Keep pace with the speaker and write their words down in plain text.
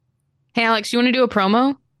Hey, Alex, you want to do a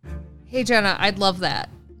promo? Hey, Jenna, I'd love that.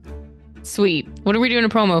 Sweet. What are we doing a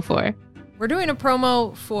promo for? We're doing a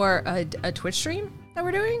promo for a Twitch stream that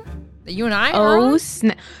we're doing. That you and I are on.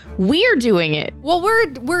 We're doing it. Well,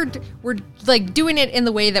 we're like doing it in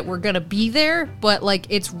the way that we're gonna be there, but like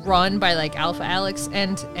it's run by like Alpha Alex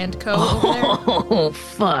and co over there. Oh,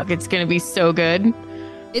 fuck. It's going to be so good.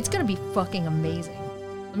 It's gonna be fucking amazing.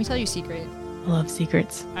 Let me tell you a secret. I love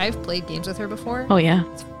secrets. I've played games with her before. Oh, yeah.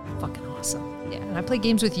 It's fucking awesome. Yeah, and I played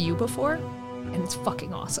games with you before, and it's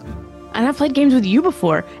fucking awesome. And I've played games with you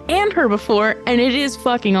before and her before, and it is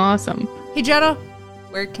fucking awesome. Hey, Jenna,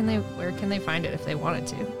 where can they find it if they wanted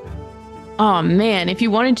to? Oh, man. If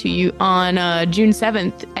you wanted to, you on June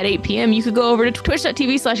 7th at 8 p.m., you could go over to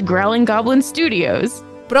twitch.tv/Growling Goblin Studios.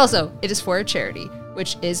 But also, it is for a charity,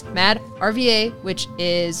 which is MAD RVA, which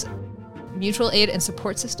is Mutual Aid and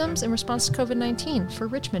Support Systems in response to COVID-19 for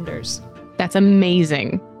Richmonders. That's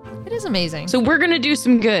amazing. It is amazing. So we're going to do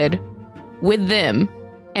some good with them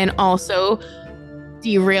and also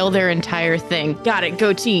derail their entire thing. Got it.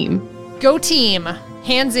 Go team. Go team.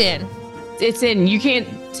 Hands in. It's in. You can't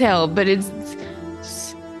tell, but it's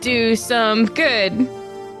do some good.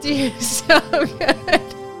 Do so good.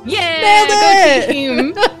 Yeah. Nailed Go it!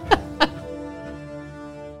 team.